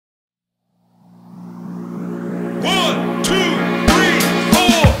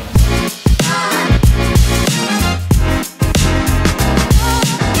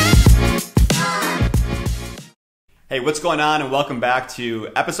what's going on, and welcome back to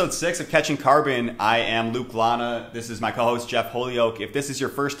episode 6 of Catching Carbon. I am Luke Lana. This is my co-host Jeff Holyoke. If this is your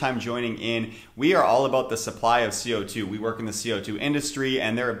first time joining in, we are all about the supply of CO2. We work in the CO2 industry,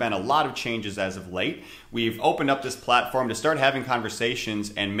 and there have been a lot of changes as of late. We've opened up this platform to start having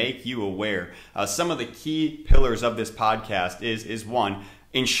conversations and make you aware. Some of the key pillars of this podcast is one,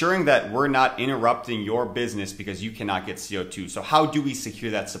 ensuring that we're not interrupting your business because you cannot get CO2. So how do we secure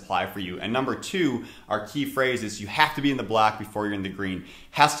that supply for you? And number 2, our key phrase is you have to be in the black before you're in the green.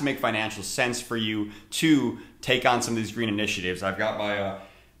 Has to make financial sense for you to take on some of these green initiatives. I've got my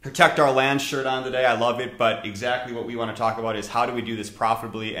Protect Our Land shirt on today. I love it, but exactly what we want to talk about is how do we do this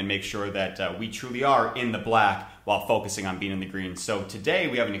profitably and make sure that we truly are in the black while focusing on being in the green. So today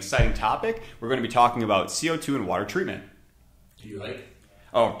we have an exciting topic. We're going to be talking about CO2 and water treatment. Do you like it?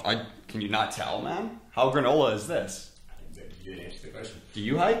 Oh, can you not tell, man? How granola is this? You didn't answer the question. Do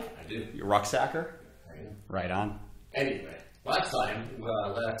you hike? I do. You rucksacker? I am. Right on. Anyway, last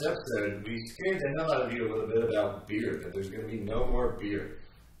episode, we scared the hell out of you a little bit about beer, that there's going to be no more beer.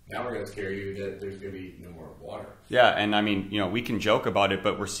 Now we're going to scare you that there's going to be no more water. Yeah, and I mean, we can joke about it,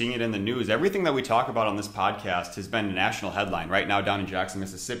 but we're seeing it in the news. Everything that we talk about on this podcast has been a national headline. Right now down in Jackson,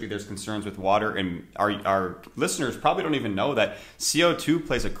 Mississippi, there's concerns with water, and our listeners probably don't even know that CO2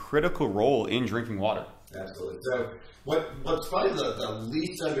 plays a critical role in drinking water. Absolutely. So what's probably the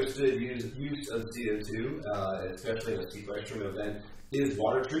least understood use of CO2, especially in a sequestration event, is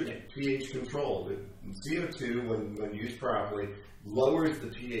water treatment, pH control. CO2, when used properly, lowers the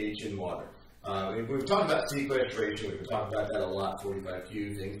pH in water. We've talked about sequestration. We've talked about that a lot,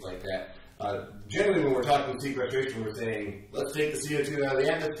 45Q, things like that. Generally, when we're talking sequestration, we're saying, let's take the CO2 out of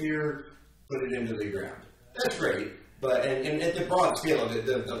the atmosphere, put it into the ground. That's great, but and at the broad scale of it,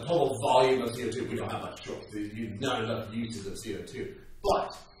 the total volume of CO2, we don't have much choice. There's not enough uses of CO2.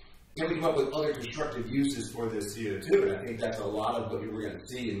 But can we come up with other constructive uses for this CO2? And I think that's a lot of what we're going to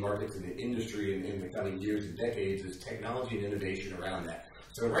see in markets and in the industry in the coming years and decades is technology and innovation around that.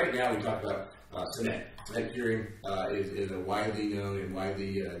 So right now we talk about cement. Cement curing is a widely known and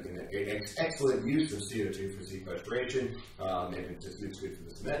widely excellent use of CO2 for sequestration, and it's just good for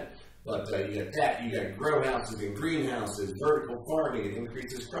the cement. But you got that, you got grow houses and greenhouses, vertical farming, it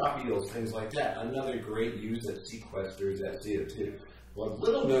increases crop yields, things like that. Another great use that sequesters that CO2. Well,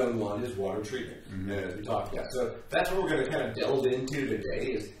 little known one is water treatment, as we talked about. So that's what we're going to kind of delve into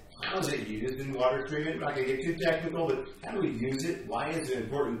today is how is it used in water treatment? I'm not going to get too technical, but how do we use it? Why is it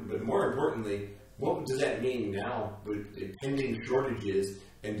important? But more importantly, what does that mean now with impending shortages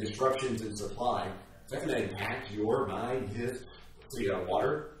and disruptions in supply? Is that going to impact your, mine, his,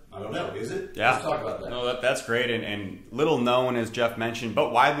 water? I don't know. Is it? Yeah. Let's talk about that. No, that's great, and little known, as Jeff mentioned,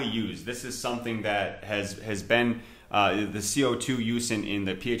 but widely used. This is something that has been the CO2 use in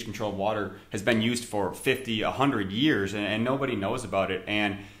the pH controlled water has been used for 50, 100 years, and nobody knows about it.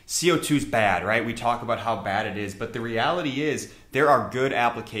 And CO2 is bad, right? We talk about how bad it is, but the reality is there are good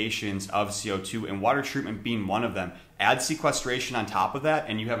applications of CO2, and water treatment being one of them. Add sequestration on top of that,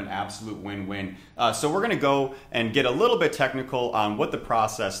 and you have an absolute win-win. So we're going to go and get a little bit technical on what the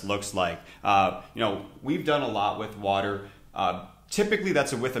process looks like. We've done a lot with water. Typically,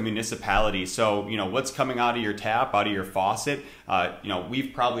 that's with a municipality. So, what's coming out of your tap, out of your faucet,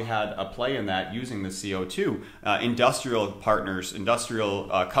 we've probably had a play in that using the CO2. Industrial partners, industrial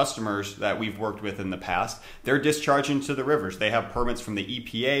customers that we've worked with in the past, they're discharging to the rivers. They have permits from the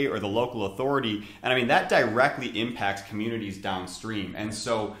EPA or the local authority. And I mean, that directly impacts communities downstream. And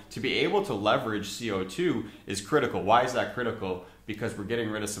so to be able to leverage CO2 is critical. Why is that critical? Because we're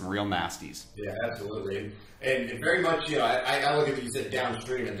getting rid of some real nasties. Yeah, absolutely. And very much, I look at it, you said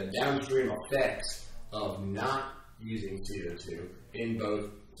downstream, and the downstream effects of not using CO2 in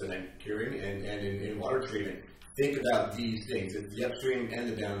both cement curing and in water treatment. Think about these things. It's the upstream and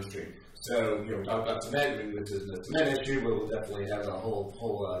the downstream. So, we talk about cement, and this is the cement issue, but we'll definitely have a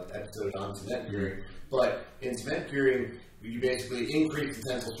whole episode on cement curing. But in cement curing, you basically increase the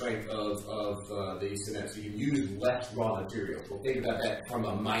tensile strength of the cement, so you can use less raw materials. Well, think about that from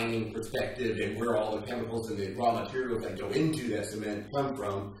a mining perspective and where all the chemicals and the raw materials that go into that cement come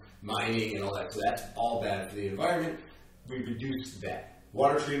from, mining and all that. So that's all bad for the environment. We reduce that.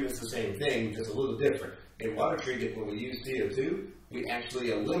 Water treatment is the same thing, just a little different. In water treatment, when we use CO2, we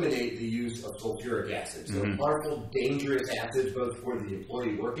actually eliminate the use of sulfuric acid. So harmful, dangerous acids, both for the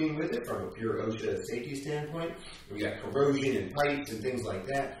employee working with it from a pure OSHA safety standpoint. We got corrosion in pipes and things like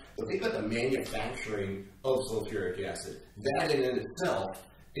that. But think about the manufacturing of sulfuric acid. That in itself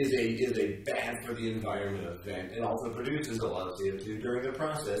is a bad for the environment event. It also produces a lot of CO2 during the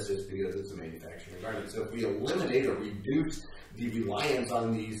process just because it's a manufacturing environment. So if we eliminate or reduce the reliance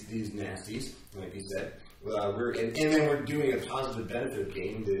on these nasties, like you said, and then we're doing a positive benefit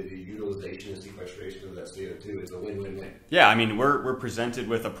gain. The utilization and sequestration of that CO2 is a win-win-win. Yeah, I mean, we're presented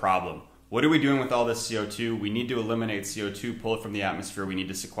with a problem. What are we doing with all this CO2? We need to eliminate CO2, pull it from the atmosphere. We need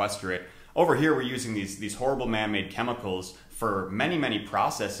to sequester it. Over here, we're using these horrible man-made chemicals for many, many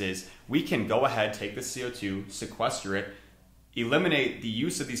processes. We can go ahead, take the CO2, sequester it, eliminate the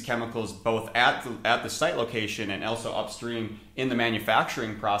use of these chemicals both at the site location and also upstream in the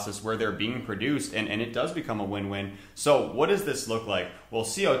manufacturing process where they're being produced, and it does become a win-win. So what does this look like? Well,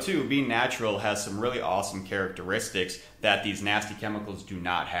 CO2, being natural, has some really awesome characteristics that these nasty chemicals do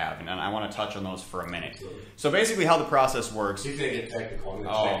not have, and I want to touch on those for a minute. Absolutely. So basically how the process works. He's going to get technical.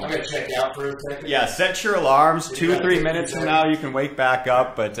 I'm going to check out for a second. Yeah, set your alarms. 2-3 minutes from now you can wake back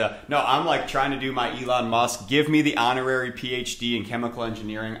up. But no, I'm like trying to do my Elon Musk. Give me the honorary PhD in chemical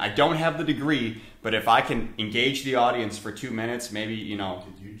engineering. I don't have the degree, but if I can engage the audience for 2 minutes, maybe, you know.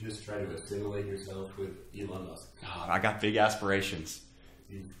 Did you just try to assimilate yourself with Elon Musk? Oh, I got big aspirations.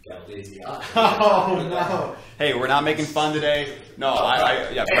 You've got a lazy eye. Oh, no. Hey, we're not making fun today. No,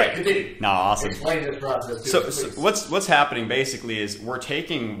 yeah, right. Continue. No, awesome. Explain this process So to us, what's happening basically is we're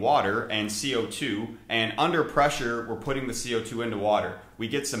taking water and CO2, and under pressure, we're putting the CO2 into water. We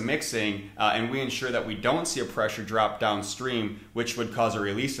get some mixing, and we ensure that we don't see a pressure drop downstream, which would cause a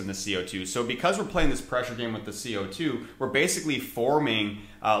release in the CO2. So because we're playing this pressure game with the CO2, we're basically forming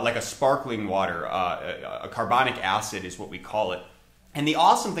like a sparkling water. A carbonic acid is what we call it. And the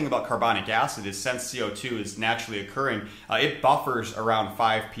awesome thing about carbonic acid is since CO2 is naturally occurring, it buffers around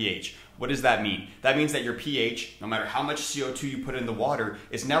 5 pH. What does that mean? That means that your pH, no matter how much CO2 you put in the water,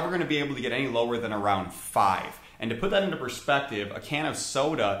 is never going to be able to get any lower than around 5. And to put that into perspective, a can of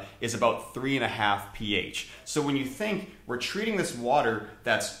soda is about 3.5 pH. So when you think we're treating this water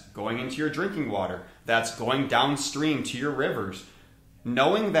that's going into your drinking water, that's going downstream to your rivers,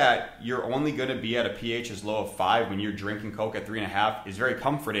 knowing that you're only going to be at a pH as low of 5 when you're drinking Coke at 3.5 is very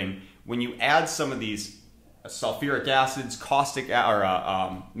comforting. When you add some of these sulfuric acids, caustic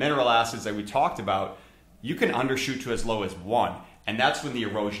or mineral acids that we talked about, you can undershoot to as low as 1. And that's when the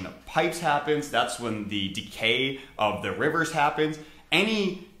erosion of pipes happens. That's when the decay of the rivers happens.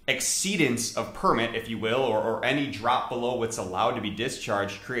 Any exceedance of permit, if you will, or any drop below what's allowed to be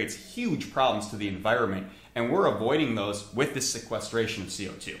discharged creates huge problems to the environment. And we're avoiding those with the sequestration of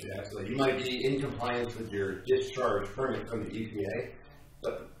CO2. Yeah, absolutely. You might be in compliance with your discharge permit from the EPA,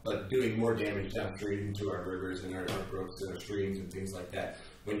 but doing more damage downstream to our rivers and our brooks and our streams and things like that.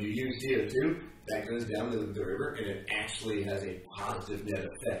 When you use CO2, that goes down the river, and it actually has a positive net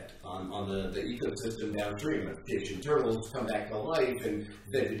effect on the ecosystem downstream. Fish and turtles come back to life, and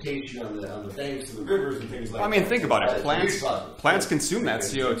vegetation on the banks of the rivers and things like that. I mean, think about it. Plants consume that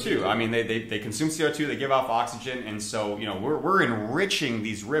CO2. I mean, they consume CO2, they give off oxygen, and so, you know, we're enriching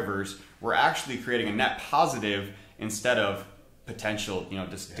these rivers. We're actually creating a net positive instead of potential, you know,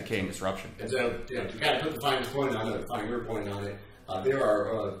 decay and disruption. And so, you know, to kind of put the finer point on it, there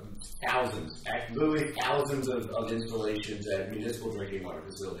are thousands, literally thousands of installations at municipal drinking water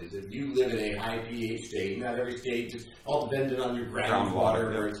facilities. If you live in a high pH state, not every state, it's all dependent on your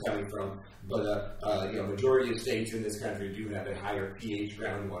groundwater, where it's coming from, but you know, majority of states in this country do have a higher pH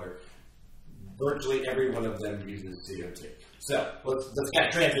groundwater. Virtually every one of them uses CO2. So let's kind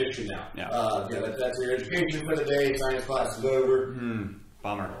of transition now. Yeah. You know, that's your education for the day. Science class is over.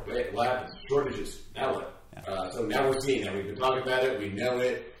 Bummer. What happens? Shortages. Now what? So now we're seeing that. We've been talking about it. We know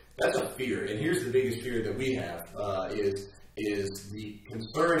it. That's a fear. And here's the biggest fear that we have is the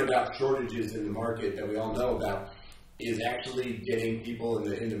concern about shortages in the market that we all know about is actually getting people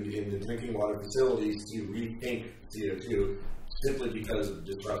in the drinking water facilities to rethink CO2 simply because of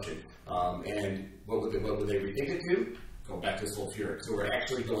disruption. And what would they rethink it to? Go back to sulfuric. So we're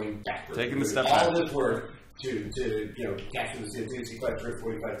actually going backwards. Taking the step back. All this work to you know, capture the CO2, sequester it,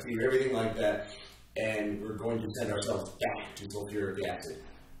 45 feet, everything like that. And we're going to send ourselves back to sulfuric acid.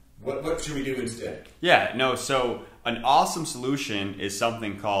 What should we do instead? Yeah, no, so an awesome solution is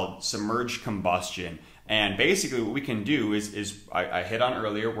something called submerged combustion. And basically what we can do is I hit on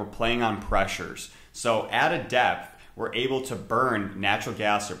earlier, we're playing on pressures. So at a depth, we're able to burn natural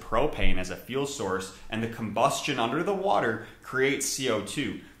gas or propane as a fuel source, and the combustion under the water creates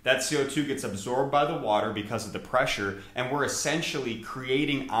CO2. That CO2 gets absorbed by the water because of the pressure, and we're essentially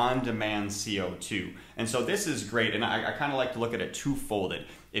creating on-demand CO2. And so this is great, and I kind of like to look at it two-folded.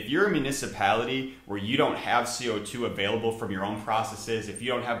 If you're a municipality where you don't have CO2 available from your own processes, if you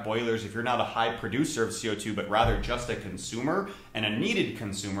don't have boilers, if you're not a high producer of CO2, but rather just a consumer and a needed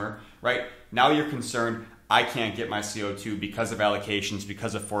consumer, right? Now you're concerned, I can't get my CO2 because of allocations,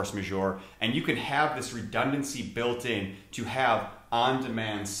 because of force majeure, and you can have this redundancy built in to have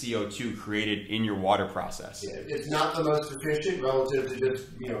on-demand CO2 created in your water process. Yeah, it's not the most efficient relative to just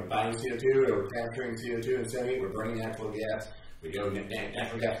buying CO2 or capturing CO2 and sending it. We're burning natural gas. We know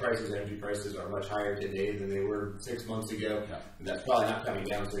natural gas prices, energy prices are much higher today than they were 6 months ago. Yeah. And that's probably not coming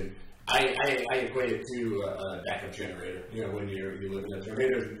down soon. I equate it to a backup generator. When you live in a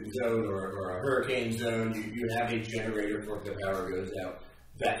tornado zone or a hurricane zone, you have a generator for if the power goes out.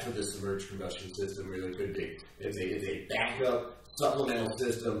 That's what the submerged combustion system really could be. It's a backup supplemental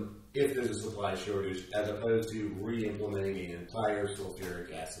system if there's a supply shortage, as opposed to re-implementing an entire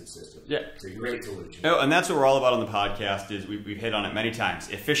sulfuric acid system. Yeah. It's a great solution. Oh, and that's what we're all about on the podcast. Is we've hit on it many times: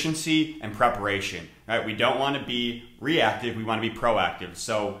 efficiency and preparation. Right? We don't want to be reactive; we want to be proactive.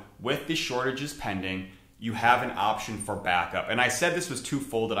 So, with the shortages pending, you have an option for backup. And I said this was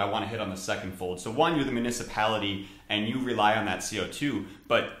twofold, that I want to hit on the second fold. So one, you're the municipality and you rely on that CO2.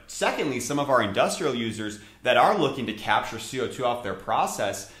 But secondly, some of our industrial users that are looking to capture CO2 off their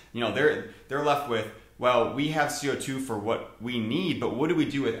process, they're left with, well, we have CO2 for what we need, but what do we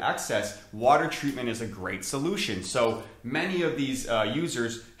do with excess? Water treatment is a great solution. So many of these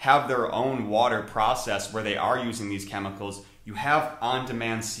users have their own water process where they are using these chemicals. You have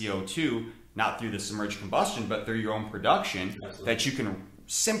on-demand CO2, not through the submerged combustion, but through your own production. Absolutely. That you can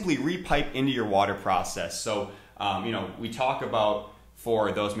simply repipe into your water process. So, we talk about,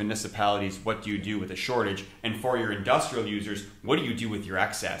 for those municipalities, what do you do with a shortage? And for your industrial users, what do you do with your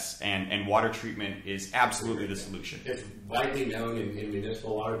excess? And water treatment is absolutely the solution. It's widely known in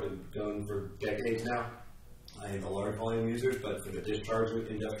municipal water, been known for decades now. I am a large volume users, but for the discharge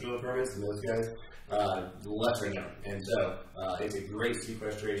industrial permits and those guys, lesser known. And so it's a great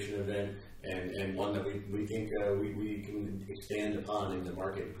sequestration event, and one that we think we can expand upon in the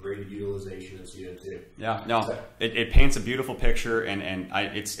market. Great utilization of CO2. Yeah, no, so, it paints a beautiful picture, and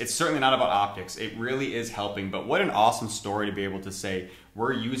it's certainly not about optics. It really is helping. But what an awesome story to be able to say,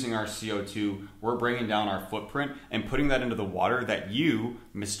 we're using our CO2, we're bringing down our footprint and putting that into the water that you,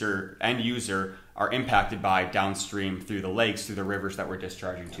 Mr. End User, are impacted by downstream through the lakes, through the rivers that we're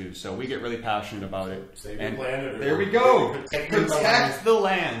discharging to. So we get really passionate about it. Save the planet. There we go. Protect the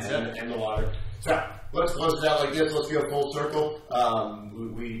lands and the water. So let's close it out like this. Let's go full circle.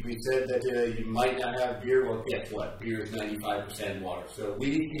 We said that you might not have beer. Well, guess what? Beer is 95% water. So we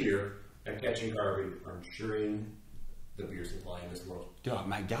need beer and catching carbon are ensuring the beer supply in this world. Oh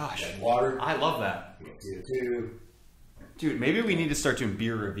my gosh. And water. I love that. CO2. Dude, maybe we need to start doing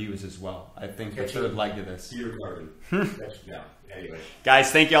beer reviews as well. I think the third leg to this. Beer carbon. Yeah. Anyway.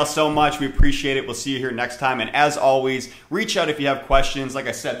 Guys, thank y'all so much. We appreciate it. We'll see you here next time. And as always, reach out if you have questions. Like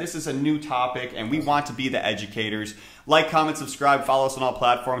I said, this is a new topic, and we want to be the educators. Like, comment, subscribe, follow us on all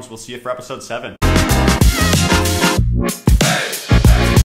platforms. We'll see you for episode 7.